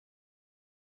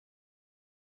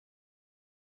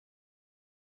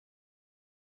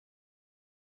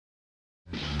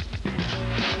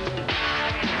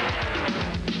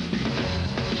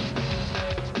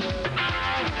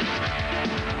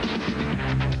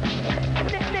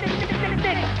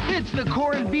It's the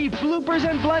corned beef bloopers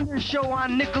and blunders show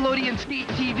on Nickelodeon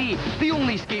SK8-TV, the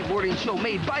only skateboarding show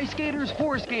made by skaters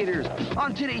for skaters.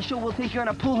 On today's show, we'll take you on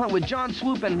a pool hunt with John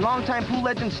Swoop and longtime pool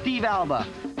legend Steve Alba.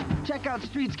 Check out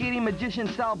street skating magician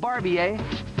style Barbie, eh?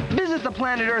 Visit the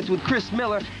planet Earth with Chris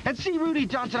Miller and see Rudy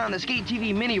Johnson on the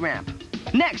SK8-TV mini ramp.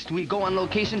 Next, we go on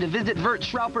location to visit Vert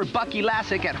Schrauper, Bucky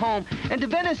Lassick at home, and to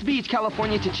Venice Beach,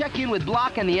 California to check in with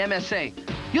Block and the MSA.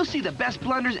 You'll see the best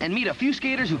blunders and meet a few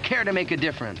skaters who care to make a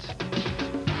difference.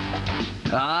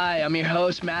 Hi, I'm your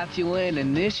host, Matthew Lillard,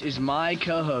 and this is my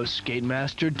co-host, Skate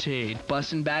Master Tate,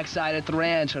 busting backside at the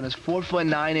ranch on his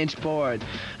 4'9" board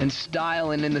and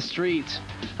styling in the streets.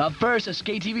 Up first, a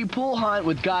SK8-TV pool hunt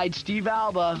with guide Steve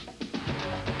Alba.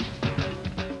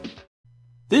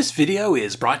 This video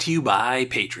is brought to you by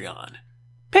Patreon.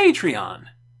 Patreon!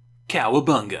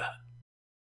 Cowabunga!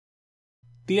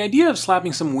 The idea of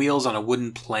slapping some wheels on a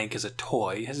wooden plank as a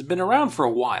toy has been around for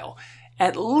a while,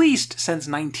 at least since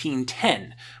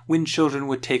 1910, when children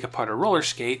would take apart a roller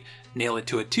skate, nail it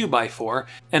to a 2x4,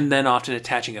 and then often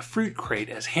attaching a fruit crate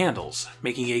as handles,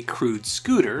 making a crude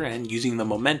scooter and using the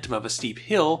momentum of a steep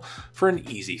hill for an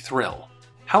easy thrill.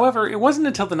 However, it wasn't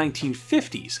until the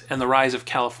 1950s and the rise of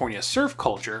California surf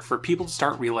culture for people to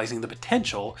start realizing the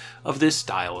potential of this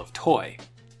style of toy.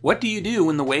 What do you do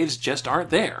when the waves just aren't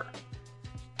there?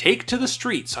 Take to the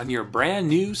streets on your brand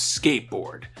new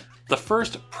skateboard. The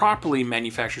first properly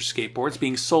manufactured skateboards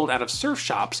being sold out of surf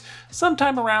shops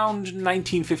sometime around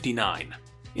 1959.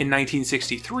 In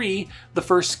 1963, the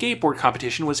first skateboard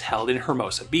competition was held in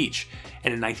Hermosa Beach,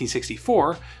 and in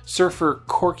 1964, surfer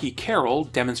Corky Carroll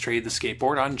demonstrated the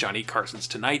skateboard on Johnny Carson's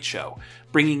Tonight Show,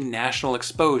 bringing national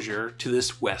exposure to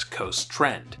this West Coast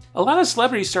trend. A lot of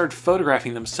celebrities started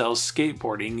photographing themselves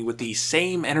skateboarding with the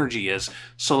same energy as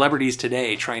celebrities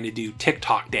today trying to do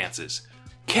TikTok dances.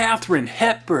 Katharine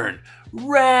Hepburn,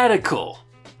 radical!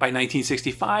 By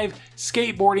 1965,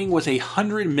 skateboarding was a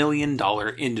 $100 million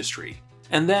industry.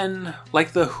 And then,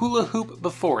 like the hula hoop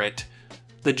before it,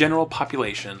 the general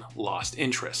population lost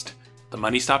interest. The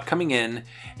money stopped coming in,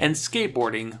 and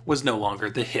skateboarding was no longer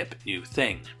the hip new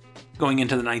thing. Going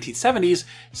into the 1970s,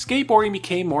 skateboarding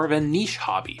became more of a niche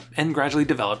hobby and gradually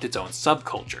developed its own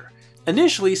subculture.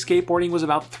 Initially, skateboarding was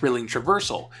about thrilling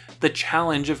traversal, the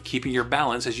challenge of keeping your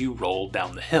balance as you rolled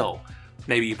down the hill.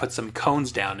 Maybe you put some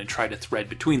cones down and try to thread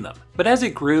between them. But as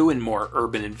it grew in more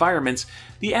urban environments,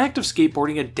 the act of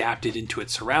skateboarding adapted into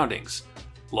its surroundings.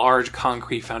 Large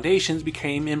concrete foundations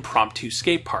became impromptu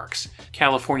skate parks.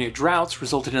 California droughts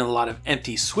resulted in a lot of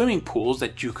empty swimming pools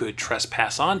that you could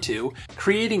trespass onto,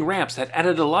 creating ramps that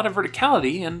added a lot of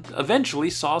verticality and eventually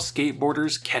saw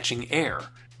skateboarders catching air.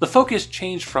 The focus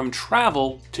changed from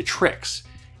travel to tricks,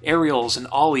 aerials and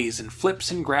ollies and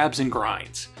flips and grabs and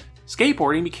grinds.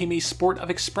 Skateboarding became a sport of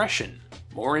expression,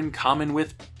 more in common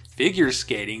with figure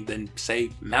skating than,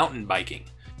 say, mountain biking.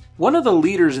 One of the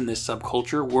leaders in this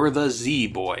subculture were the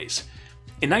Z-Boys.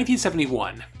 In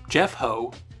 1971, Jeff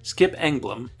Ho, Skip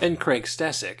Engblom, and Craig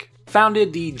Stesick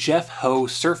founded the Jeff Ho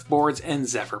Surfboards and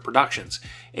Zephyr Productions,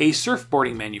 a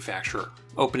surfboarding manufacturer,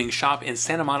 opening shop in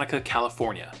Santa Monica,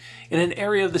 California, in an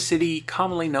area of the city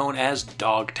commonly known as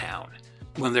Dogtown.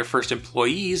 One of their first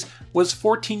employees was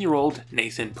 14-year-old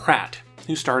Nathan Pratt,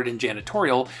 who started in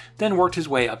janitorial, then worked his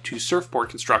way up to surfboard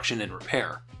construction and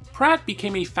repair. Pratt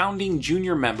became a founding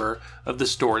junior member of the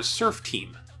store's surf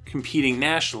team, competing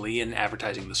nationally and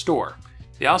advertising the store.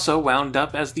 They also wound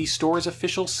up as the store's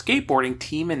official skateboarding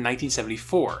team in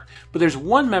 1974, but there's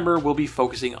one member we'll be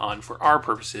focusing on for our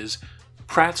purposes,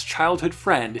 Pratt's childhood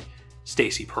friend,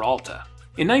 Stacy Peralta.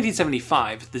 In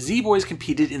 1975, the Z-Boys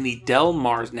competed in the Del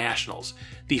Mar Nationals,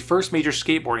 the first major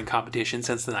skateboarding competition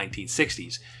since the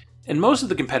 1960s, and most of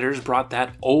the competitors brought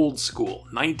that old school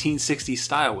 1960s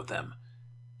style with them.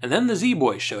 And then the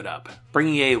Z-Boys showed up,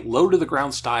 bringing a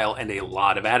low-to-the-ground style and a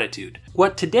lot of attitude.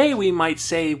 What today we might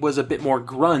say was a bit more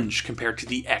grunge compared to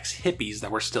the ex-hippies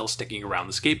that were still sticking around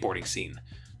the skateboarding scene.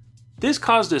 This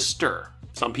caused a stir.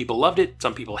 Some people loved it,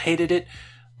 some people hated it,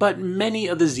 but many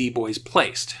of the Z-Boys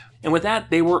placed. And with that,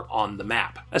 they were on the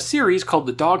map. A series called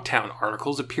the Dogtown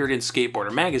Articles appeared in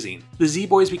Skateboarder magazine. The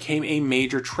Z-Boys became a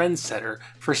major trendsetter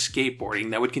for skateboarding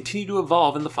that would continue to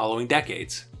evolve in the following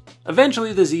decades.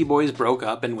 Eventually, the Z-Boys broke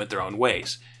up and went their own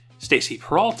ways. Stacy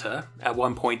Peralta, at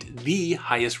one point the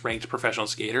highest-ranked professional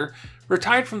skater,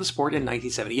 retired from the sport in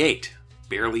 1978,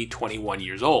 barely 21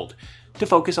 years old, to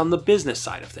focus on the business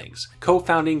side of things,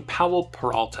 co-founding Powell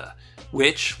Peralta,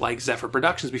 which, like Zephyr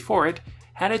Productions before it,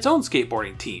 had its own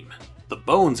skateboarding team, the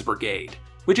Bones Brigade,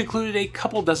 which included a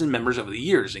couple dozen members over the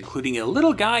years, including a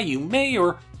little guy you may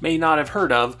or may not have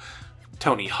heard of,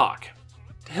 Tony Hawk.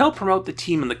 To help promote the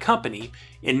team and the company,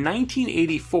 in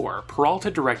 1984,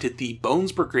 Peralta directed the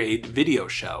Bones Brigade video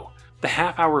show. The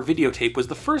half-hour videotape was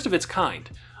the first of its kind,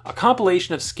 a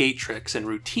compilation of skate tricks and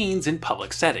routines in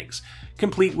public settings,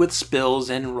 complete with spills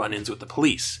and run-ins with the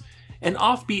police, an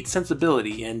offbeat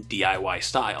sensibility and DIY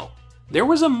style. There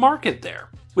was a market there.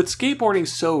 With skateboarding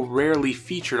so rarely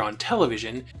featured on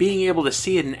television, being able to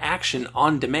see it in action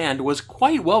on demand was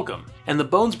quite welcome, and the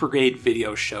Bones Brigade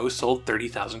video show sold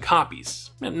 30,000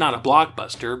 copies. Not a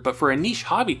blockbuster, but for a niche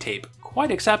hobby tape,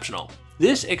 quite exceptional.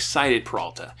 This excited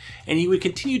Peralta, and he would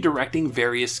continue directing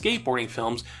various skateboarding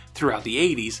films throughout the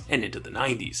 80s and into the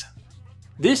 90s.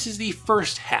 This is the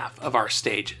first half of our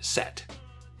stage set.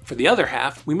 For the other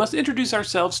half, we must introduce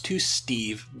ourselves to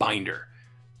Steve Binder.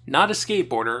 Not a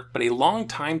skateboarder, but a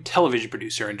longtime television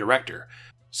producer and director.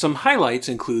 Some highlights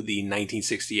include the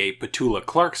 1968 Petula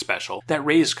Clark special that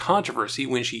raised controversy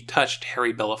when she touched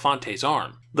Harry Belafonte's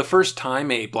arm, the first time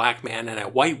a black man and a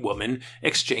white woman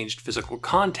exchanged physical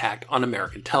contact on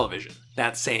American television.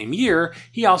 That same year,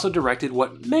 he also directed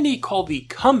what many call the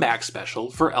comeback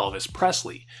special for Elvis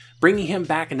Presley, bringing him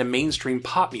back into mainstream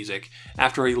pop music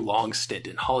after a long stint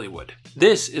in Hollywood.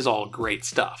 This is all great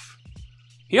stuff.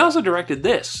 He also directed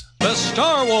this. The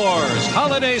Star Wars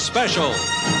Holiday Special.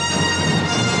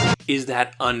 Is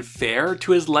that unfair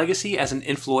to his legacy as an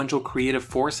influential creative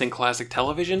force in classic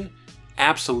television?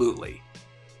 Absolutely.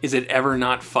 Is it ever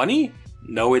not funny?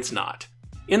 No, it's not.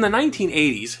 In the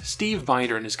 1980s, Steve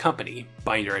Binder and his company,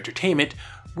 Binder Entertainment,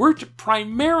 worked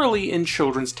primarily in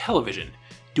children's television,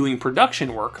 doing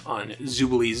production work on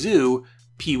Zoobilee Zoo,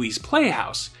 Pee-wee's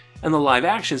Playhouse, and the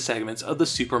live-action segments of the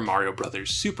Super Mario Bros.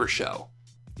 Super Show.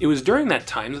 It was during that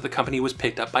time that the company was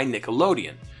picked up by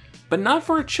Nickelodeon, but not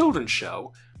for a children's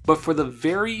show, but for the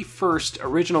very first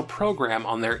original program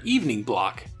on their evening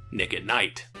block, Nick at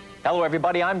Night. Hello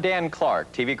everybody, I'm Dan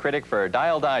Clark, TV critic for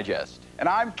Dial Digest. And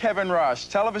I'm Kevin Rush,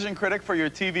 television critic for your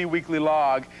TV Weekly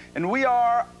Log, and we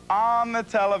are on the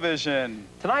television.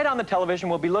 Tonight on the television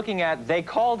we'll be looking at They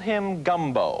Called Him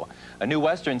Gumbo, a new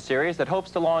Western series that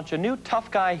hopes to launch a new tough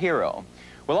guy hero.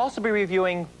 We'll also be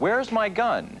reviewing Where's My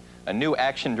Gun?, a new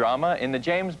action drama in the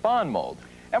James Bond mold.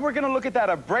 And we're going to look at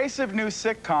that abrasive new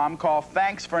sitcom called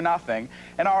Thanks for Nothing.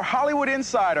 And our Hollywood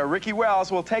insider, Ricky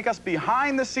Wells, will take us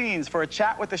behind the scenes for a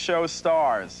chat with the show's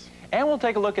stars. And we'll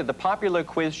take a look at the popular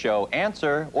quiz show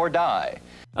Answer or Die.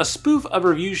 A spoof of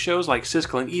review shows like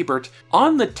Siskel and Ebert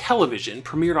on the television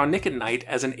premiered on Nick at Night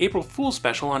as an April Fool's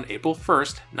special on April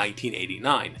 1st,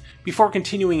 1989, before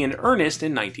continuing in earnest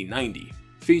in 1990.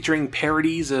 Featuring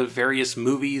parodies of various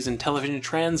movies and television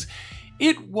trends,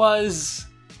 it was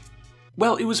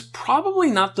probably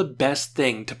not the best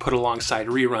thing to put alongside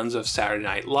reruns of Saturday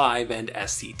Night Live and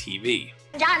SC8-TV.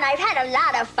 John, I've had a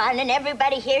lot of fun, and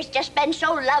everybody here's just been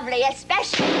so lovely,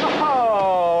 especially...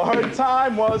 Oh, her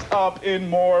time was up in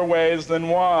more ways than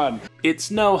one. It's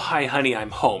no "Hi honey,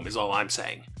 I'm home" is all I'm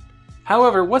saying.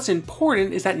 However, what's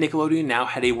important is that Nickelodeon now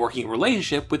had a working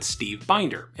relationship with Steve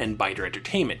Binder and Binder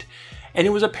Entertainment, and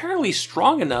it was apparently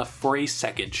strong enough for a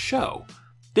second show,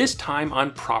 this time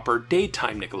on proper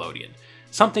daytime Nickelodeon,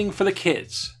 something for the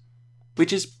kids.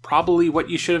 Which is probably what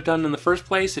you should have done in the first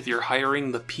place if you're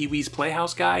hiring the Pee-wee's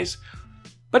Playhouse guys.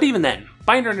 But even then,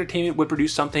 Binder Entertainment would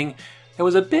produce something that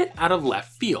was a bit out of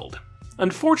left field.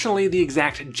 Unfortunately, the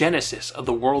exact genesis of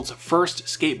the world's first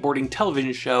skateboarding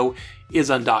television show is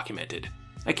undocumented.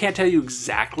 I can't tell you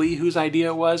exactly whose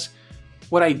idea it was.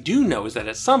 What I do know is that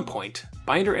at some point,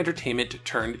 Binder Entertainment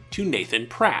turned to Nathan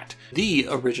Pratt, the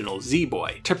original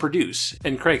Z-Boy, to produce,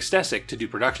 and Craig Stesick to do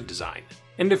production design.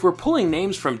 And if we're pulling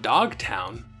names from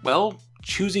Dogtown, well,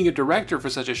 choosing a director for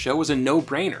such a show was a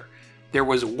no-brainer. There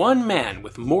was one man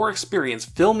with more experience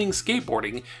filming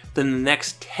skateboarding than the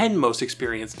next 10 most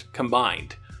experienced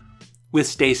combined. With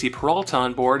Stacy Peralta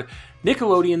on board,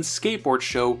 Nickelodeon's skateboard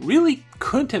show really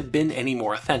couldn't have been any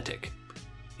more authentic.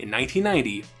 In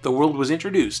 1990, the world was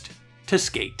introduced to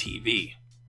SK8-TV.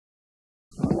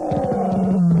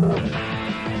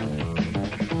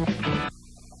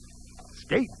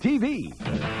 SK8-TV.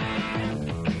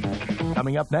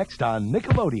 Coming up next on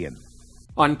Nickelodeon.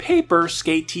 On paper,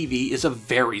 SK8-TV is a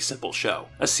very simple show.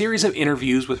 A series of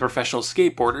interviews with professional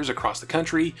skateboarders across the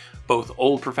country, both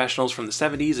old professionals from the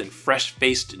 70s and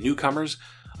fresh-faced newcomers,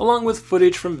 along with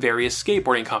footage from various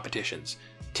skateboarding competitions,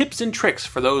 tips and tricks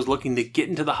for those looking to get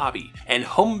into the hobby, and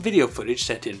home video footage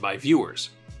sent in by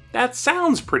viewers. That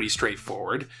sounds pretty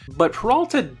straightforward, but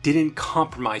Peralta didn't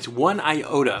compromise one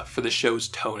iota for the show's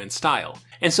tone and style,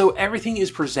 and so everything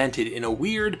is presented in a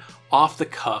weird,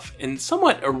 off-the-cuff, and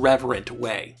somewhat irreverent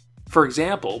way. For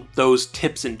example, those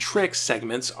tips and tricks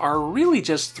segments are really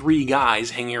just three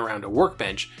guys hanging around a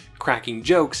workbench, cracking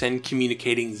jokes and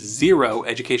communicating zero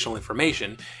educational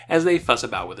information as they fuss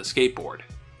about with a skateboard.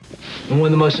 And one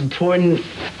of the most important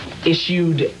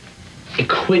issued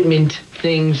equipment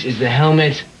things is the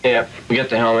helmet. Yeah, we got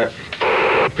the helmet.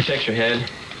 Protects your head.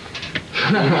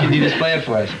 Can you display it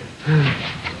for us?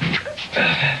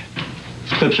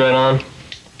 Clips right on.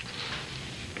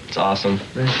 It's awesome.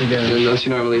 Nicely done. Don't you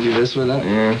normally do this with it?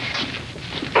 Yeah.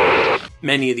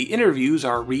 Many of the interviews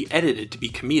are re-edited to be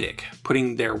comedic,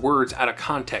 putting their words out of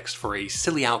context for a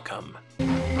silly outcome.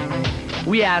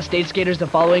 We asked state skaters the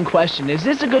following question. Is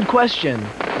this a good question?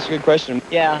 That's a good question.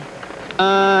 Yeah.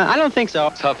 I don't think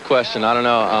so. Tough question. I don't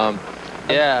know.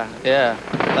 Yeah.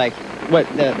 Like, what,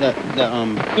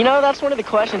 You know, that's one of the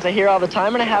questions I hear all the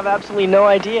time, and I have absolutely no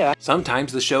idea.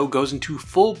 Sometimes the show goes into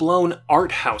full-blown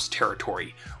art house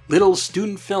territory, little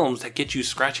student films that get you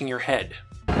scratching your head.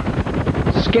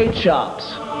 Skate shops.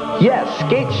 Yes,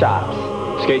 skate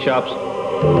shops. Skate shops.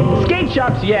 Skate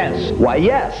shops, yes. Why,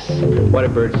 yes. Why do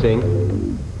birds sing?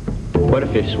 Why do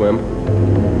fish swim?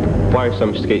 Why are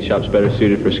some skate shops better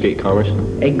suited for skate commerce?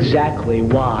 Exactly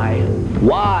why.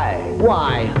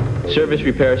 Why? Service,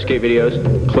 repair, skate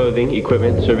videos, clothing,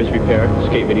 equipment, service, repair,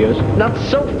 skate videos. Not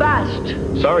so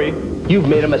fast. Sorry. You've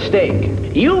made a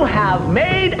mistake. You have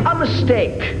made a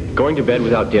mistake. Going to bed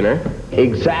without dinner.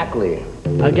 Exactly.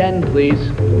 Again, please.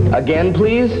 Again,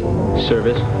 please?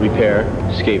 Service, repair,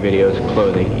 skate videos,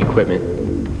 clothing,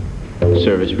 equipment,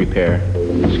 service, repair,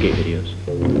 skate videos.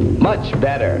 Much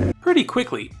better. Pretty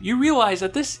quickly, you realize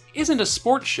that this isn't a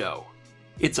sports show.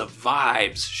 It's a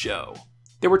vibes show.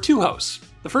 There were two hosts.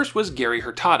 The first was Gary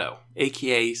Hurtado,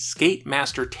 aka Skate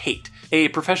Master Tate, a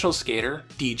professional skater,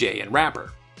 DJ, and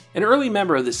rapper. An early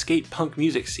member of the skate punk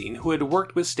music scene who had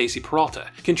worked with Stacy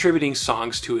Peralta, contributing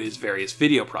songs to his various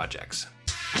video projects.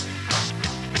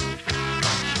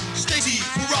 Stacy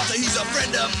Peralta, he's a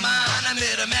friend of mine. I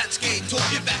met him at Skate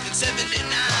Tokyo back in '79.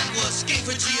 Was skate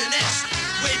for GNS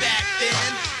way back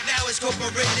then. Now it's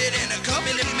incorporated in a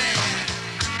company man.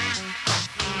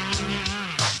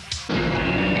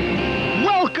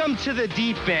 Welcome to the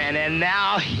deep end, and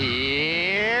now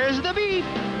here's the beef.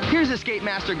 Here's the skate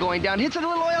master going down, hits a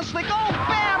little oil slick, oh,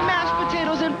 bam, mashed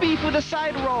potatoes and beef with a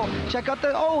side roll. Check out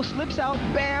the, oh, slips out,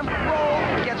 bam,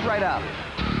 roll, gets right up.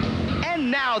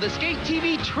 And now the Skate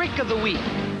TV trick of the week.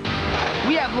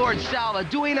 We have Lord Salva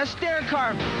doing a stair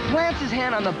carve, plants his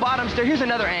hand on the bottom stair. Here's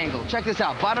another angle, check this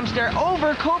out, bottom stair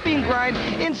over coping grind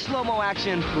in slow-mo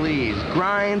action, please.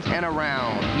 Grinds and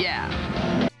around,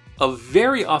 yeah. A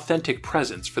very authentic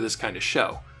presence for this kind of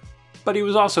show. But he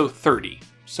was also 30.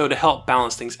 So to help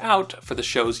balance things out for the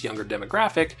show's younger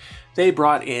demographic, they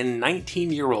brought in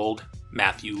 19-year-old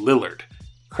Matthew Lillard,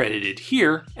 credited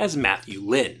here as Matthew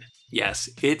Lynn. Yes,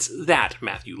 it's that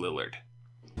Matthew Lillard.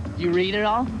 Do you read it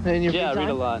all in your free time? I read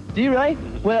a lot. Do you really?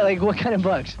 What kind of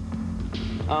books?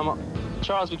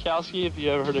 Charles Bukowski, if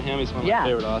you ever heard of him, he's one of my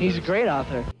favorite authors. He's a great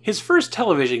author. His first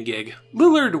television gig,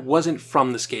 Lillard wasn't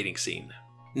from the skating scene.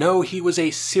 No, he was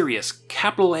a serious,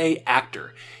 capital A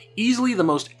actor, easily the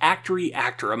most actory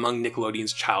actor among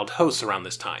Nickelodeon's child hosts around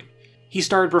this time. He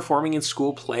started performing in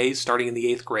school plays starting in the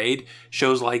 8th grade,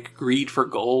 shows like Greed for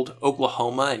Gold,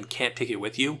 Oklahoma, and Can't Take It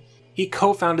With You. He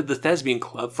co-founded the Thespian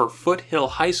Club for Foothill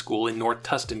High School in North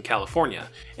Tustin, California,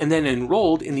 and then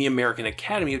enrolled in the American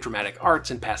Academy of Dramatic Arts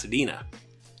in Pasadena.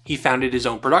 He founded his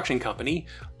own production company,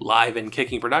 Live and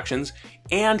Kicking Productions,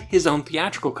 and his own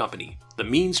theatrical company, the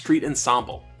Mean Street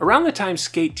Ensemble. Around the time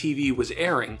Skate TV was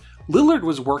airing, Lillard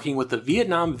was working with the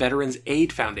Vietnam Veterans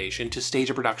Aid Foundation to stage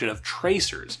a production of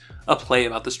Tracers, a play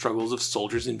about the struggles of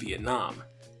soldiers in Vietnam.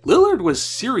 Lillard was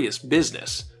serious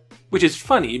business, which is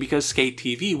funny because Skate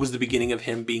TV was the beginning of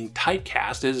him being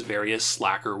typecast as various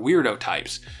slacker weirdo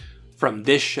types. From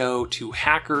this show to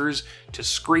Hackers, to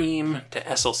Scream, to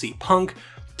SLC Punk,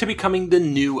 to becoming the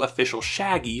new official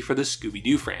Shaggy for the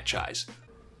Scooby-Doo franchise.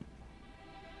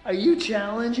 Are you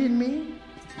challenging me?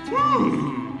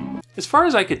 As far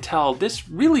as I could tell, this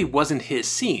really wasn't his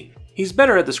scene. He's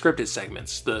better at the scripted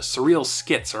segments, the surreal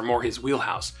skits are more his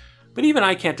wheelhouse, but even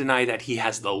I can't deny that he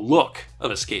has the look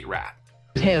of a skate rat.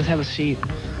 Hey, let's have a seat.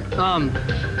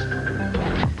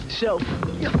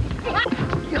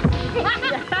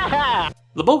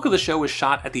 The bulk of the show was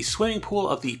shot at the swimming pool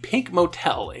of the Pink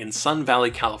Motel in Sun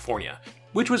Valley, California,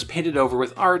 which was painted over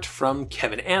with art from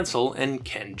Kevin Ansel and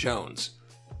Ken Jones.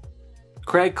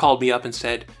 Craig called me up and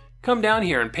said, "Come down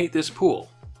here and paint this pool."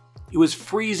 It was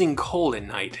freezing cold at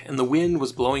night, and the wind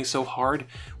was blowing so hard,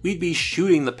 we'd be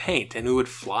shooting the paint and it would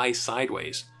fly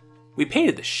sideways. We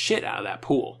painted the shit out of that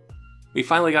pool. We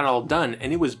finally got it all done,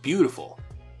 and it was beautiful.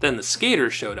 Then the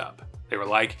skaters showed up. They were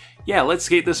like, yeah, let's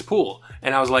skate this pool.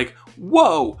 And I was like,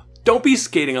 whoa, don't be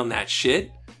skating on that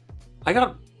shit. I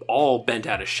got all bent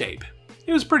out of shape.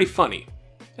 It was pretty funny.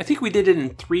 I think we did it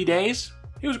in 3 days.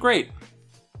 It was great.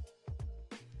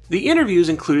 The interviews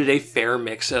included a fair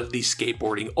mix of the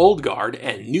skateboarding old guard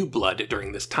and new blood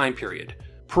during this time period.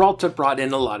 Peralta brought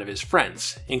in a lot of his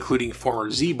friends, including former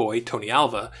Z-Boy Tony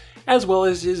Alva, as well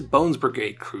as his Bones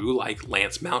Brigade crew like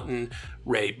Lance Mountain,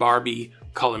 Ray Barbie,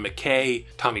 Colin McKay,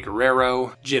 Tommy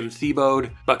Guerrero, Jim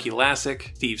Thiebaud, Bucky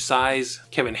Lassick, Steve Size,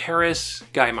 Kevin Harris,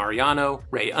 Guy Mariano,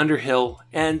 Ray Underhill,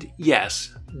 and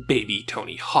yes, baby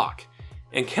Tony Hawk.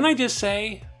 And can I just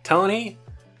say, Tony,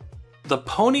 the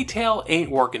ponytail ain't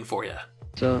working for you.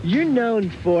 So you're known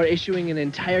for issuing an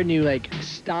entire new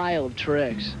style of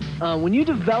tricks. When you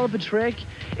develop a trick,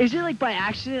 is it by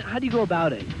accident? How do you go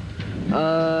about it?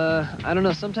 I don't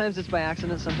know. Sometimes it's by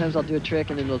accident. Sometimes I'll do a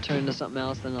trick and it'll turn into something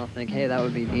else. Then I'll think, hey, that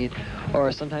would be neat.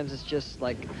 Or sometimes it's just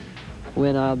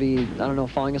when I'll be, I don't know,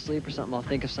 falling asleep or something, I'll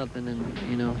think of something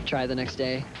and, try the next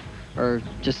day. Or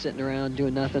just sitting around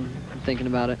doing nothing and thinking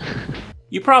about it.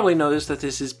 You probably noticed that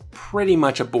this is pretty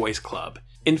much a boys' club.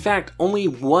 In fact, only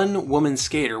one woman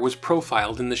skater was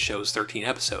profiled in the show's 13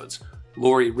 episodes,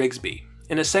 Lori Rigsby,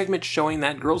 in a segment showing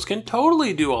that girls can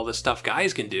totally do all the stuff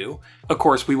guys can do. Of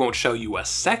course, we won't show you a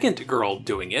second girl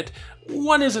doing it.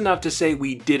 One is enough to say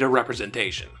we did a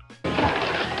representation. Of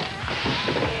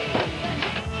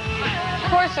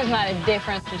course there's not a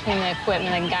difference between the equipment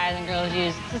that guys and girls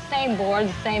use. It's the same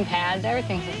boards, the same pads,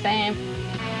 everything's the same.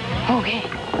 Okay.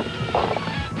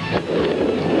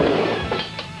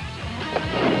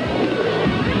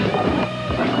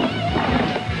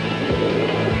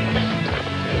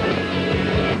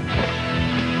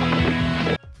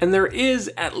 And there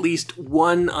is at least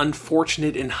one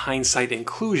unfortunate in hindsight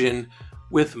inclusion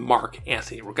with Mark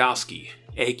Anthony Rogowski,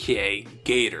 aka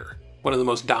Gator, one of the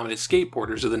most dominant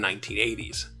skateboarders of the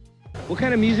 1980s. What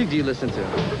kind of music do you listen to?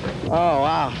 Oh,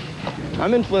 wow.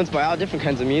 I'm influenced by all different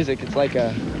kinds of music.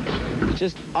 It's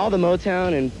just all the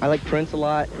Motown, and I like Prince a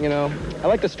lot, I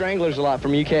like the Stranglers a lot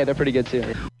from UK. They're pretty good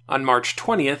too. On March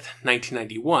 20th,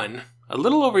 1991, a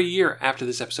little over a year after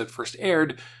this episode first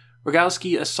aired,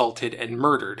 Rogowski assaulted and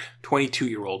murdered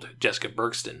 22-year-old Jessica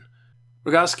Bergston.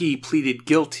 Rogowski pleaded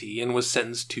guilty and was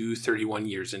sentenced to 31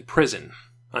 years in prison.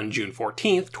 On June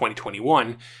 14th,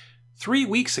 2021, 3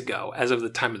 weeks ago, as of the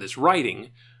time of this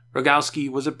writing, Rogowski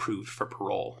was approved for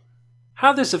parole.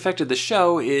 How this affected the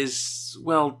show is,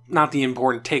 well, not the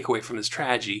important takeaway from this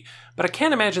tragedy, but I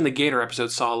can't imagine the Gator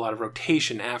episode saw a lot of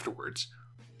rotation afterwards.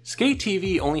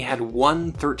 SK8-TV only had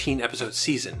one 13-episode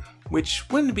season, which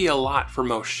wouldn't be a lot for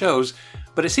most shows,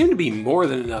 but it seemed to be more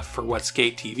than enough for what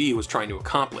SK8-TV was trying to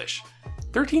accomplish.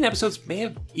 13 episodes may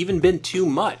have even been too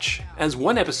much, as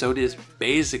one episode is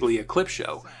basically a clip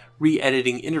show,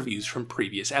 re-editing interviews from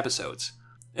previous episodes.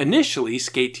 Initially,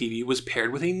 SK8-TV was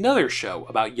paired with another show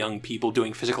about young people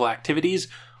doing physical activities,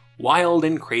 Wild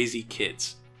and Crazy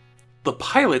Kids. The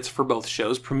pilots for both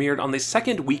shows premiered on the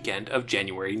second weekend of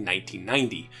January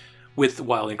 1990, with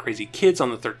Wild and Crazy Kids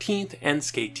on the 13th and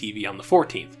SK8-TV on the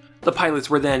 14th. The pilots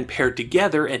were then paired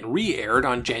together and re-aired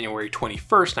on January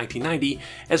 21st, 1990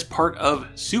 as part of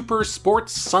Super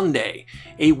Sports Sunday,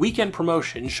 a weekend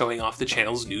promotion showing off the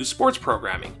channel's new sports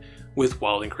programming, with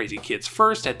Wild and Crazy Kids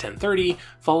first at 10:30,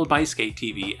 followed by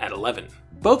SK8-TV at 11.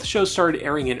 Both shows started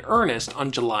airing in earnest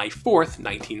on July 4th,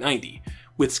 1990,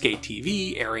 with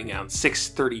SK8-TV airing around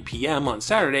 6:30 p.m. on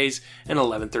Saturdays and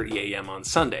 11:30 a.m. on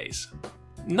Sundays.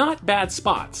 Not bad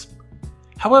spots.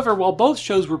 However, while both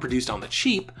shows were produced on the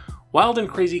cheap, Wild and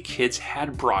Crazy Kids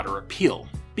had broader appeal,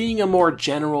 being a more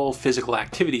general physical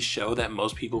activity show that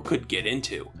most people could get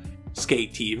into.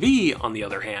 SK8-TV, on the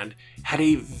other hand, had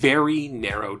a very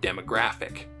narrow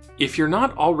demographic. If you're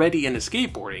not already into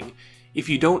skateboarding, if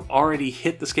you don't already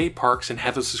hit the skate parks and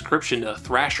have a subscription to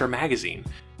Thrasher magazine,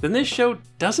 then this show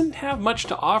doesn't have much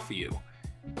to offer you.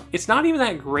 It's not even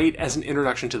that great as an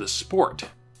introduction to the sport.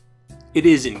 It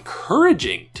is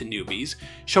encouraging to newbies,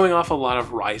 showing off a lot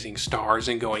of rising stars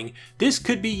and going, "This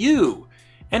could be you!"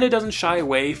 And it doesn't shy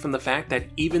away from the fact that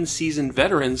even seasoned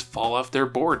veterans fall off their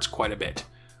boards quite a bit.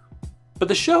 But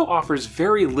the show offers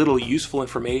very little useful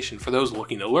information for those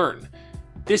looking to learn.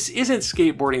 This isn't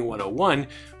Skateboarding 101,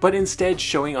 but instead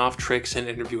showing off tricks and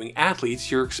interviewing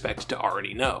athletes you're expected to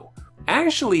already know.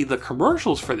 Actually, the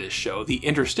commercials for this show, the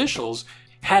interstitials,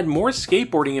 had more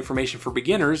skateboarding information for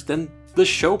beginners than the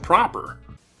show proper.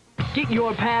 Get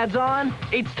your pads on.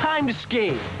 It's time to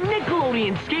skate.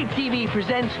 Nickelodeon Skate TV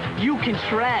presents You Can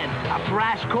Shred, a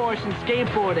crash course in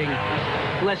skateboarding.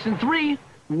 Lesson 3,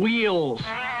 wheels.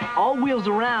 All wheels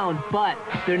around, but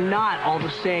they're not all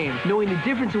the same. Knowing the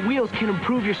difference in wheels can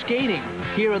improve your skating.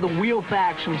 Here are the wheel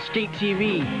facts from Skate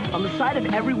TV. On the side of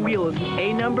every wheel is an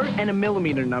A number and a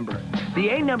millimeter number. The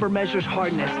A number measures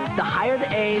hardness. The higher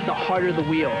the A, the harder the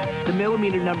wheel. The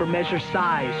millimeter number measures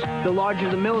size. The larger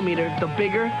the millimeter, the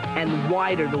bigger and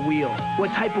wider the wheel.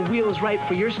 What type of wheel is right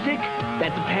for your stick?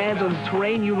 That depends on the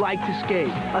terrain you like to skate.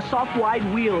 A soft wide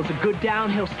wheel is a good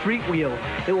downhill street wheel.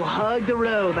 It will hug the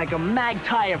road like a mag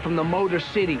tire from the Motor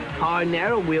City. Hard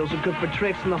narrow wheels are good for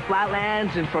tricks in the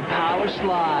flatlands and for power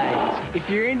slides. If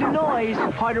you're into noise,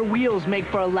 harder wheels make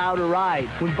for a louder ride.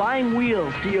 When buying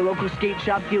wheels, get your local skate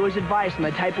shop dealer's advice on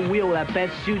the type of wheel that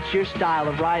best suits your style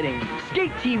of riding.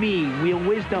 Skate TV, wheel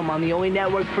wisdom on the only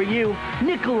network for you,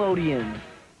 Nickelodeon.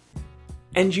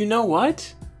 And you know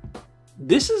what?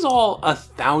 This is all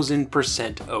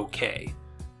 1000% okay.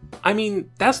 I mean,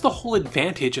 that's the whole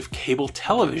advantage of cable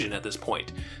television at this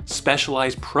point.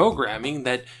 Specialized programming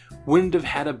that wouldn't have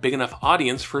had a big enough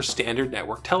audience for standard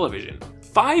network television.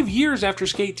 5 years after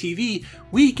Skate TV,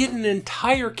 we get an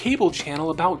entire cable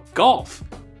channel about golf.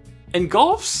 And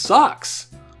golf sucks.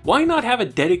 Why not have a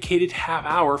dedicated half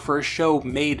hour for a show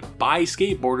made by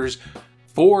skateboarders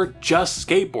for just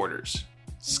skateboarders?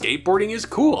 Skateboarding is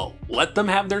cool. Let them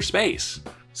have their space.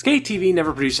 Skate TV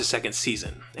never produced a second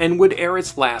season, and would air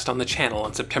its last on the channel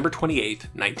on September 28,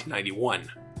 1991.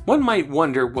 One might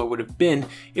wonder what would have been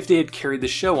if they had carried the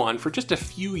show on for just a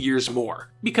few years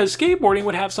more, because skateboarding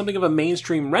would have something of a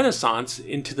mainstream renaissance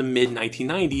into the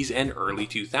mid-1990s and early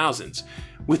 2000s,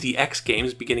 with the X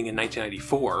Games beginning in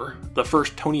 1994, the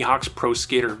first Tony Hawk's Pro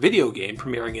Skater video game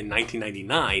premiering in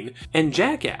 1999, and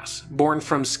Jackass, born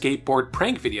from skateboard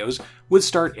prank videos, would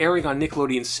start airing on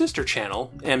Nickelodeon's sister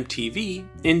channel, MTV,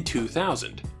 in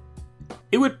 2000.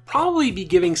 It would probably be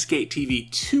giving Skate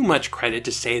TV too much credit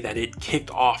to say that it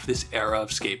kicked off this era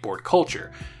of skateboard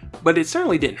culture, but it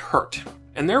certainly didn't hurt,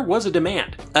 and there was a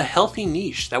demand, a healthy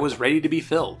niche that was ready to be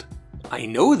filled. I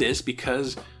know this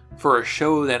because for a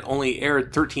show that only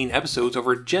aired 13 episodes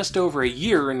over just over a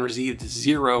year and received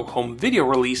 0 home video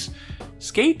release,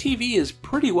 Skate TV is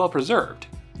pretty well preserved.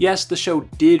 Yes, the show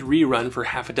did rerun for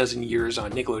half a dozen years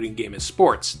on Nickelodeon Game &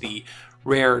 Sports, the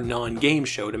rare non-game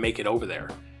show to make it over there.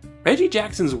 Reggie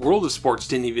Jackson's World of Sports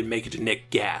didn't even make it to Nick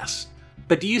Gas.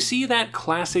 But do you see that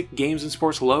classic Games &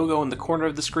 Sports logo in the corner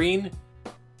of the screen?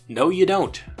 No you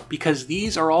don't, because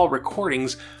these are all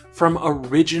recordings from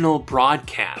original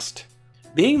broadcast.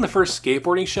 Being the first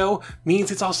skateboarding show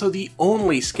means it's also the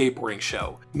only skateboarding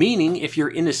show, meaning if you're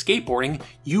into skateboarding,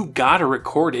 you gotta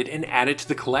record it and add it to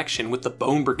the collection with the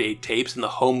Bone Brigade tapes and the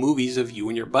home movies of you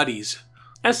and your buddies.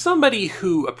 As somebody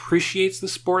who appreciates the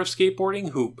sport of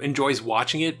skateboarding, who enjoys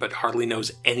watching it but hardly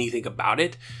knows anything about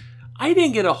it, I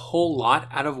didn't get a whole lot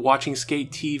out of watching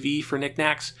Skate TV for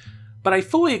Knacks, but I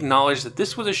fully acknowledge that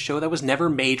this was a show that was never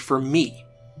made for me.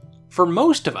 For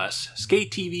most of us,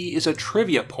 Skate TV is a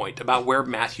trivia point about where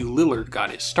Matthew Lillard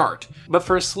got his start, but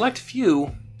for a select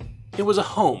few, it was a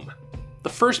home, the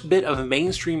first bit of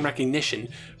mainstream recognition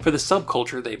for the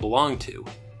subculture they belonged to.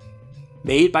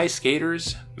 Made by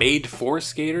skaters, made for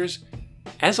skaters,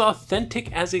 as authentic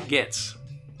as it gets.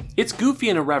 It's goofy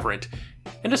and irreverent,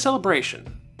 and a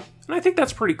celebration, and I think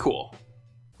that's pretty cool.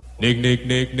 Nick, Nick,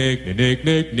 Nick, Nick, Nick,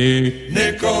 Nick, Nick,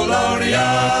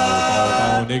 Nickelodeon.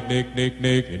 Nick, Nick, Nick,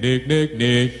 Nick, Nick, Nick,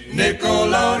 Nick,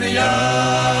 Nickelodeon.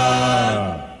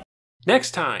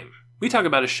 Next time, we talk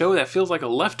about a show that feels like a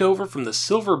leftover from the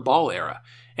Silver Ball era,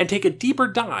 and take a deeper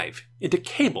dive into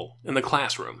cable in the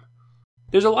classroom.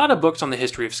 There's a lot of books on the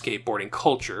history of skateboarding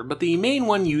culture, but the main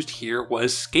one used here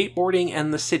was Skateboarding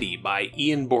and the City by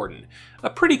Ian Borden, a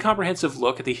pretty comprehensive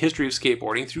look at the history of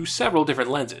skateboarding through several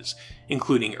different lenses,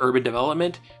 including urban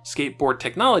development, skateboard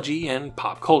technology, and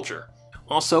pop culture.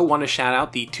 Also want to shout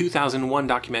out the 2001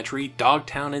 documentary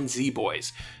Dogtown and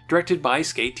Z-Boys, directed by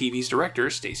Skate TV's director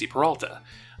Stacy Peralta,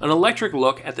 an electric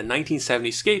look at the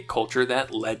 1970s skate culture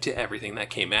that led to everything that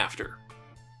came after.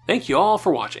 Thank you all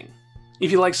for watching.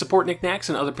 If you'd like to support Knacks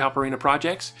and other Pop Arena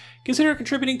projects, consider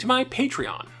contributing to my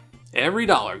Patreon. Every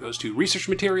dollar goes to research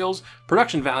materials,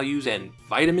 production values, and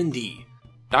vitamin D.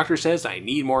 Doctor says I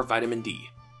need more vitamin D.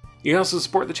 You can also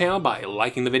support the channel by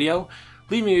liking the video,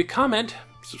 leaving a comment,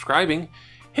 subscribing,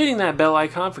 hitting that bell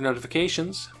icon for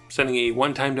notifications, sending a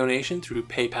one-time donation through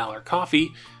PayPal or Ko-fi,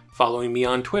 following me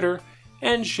on Twitter,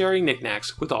 and sharing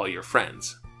Knacks with all your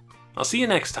friends. I'll see you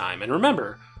next time, and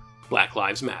remember, Black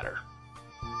Lives Matter.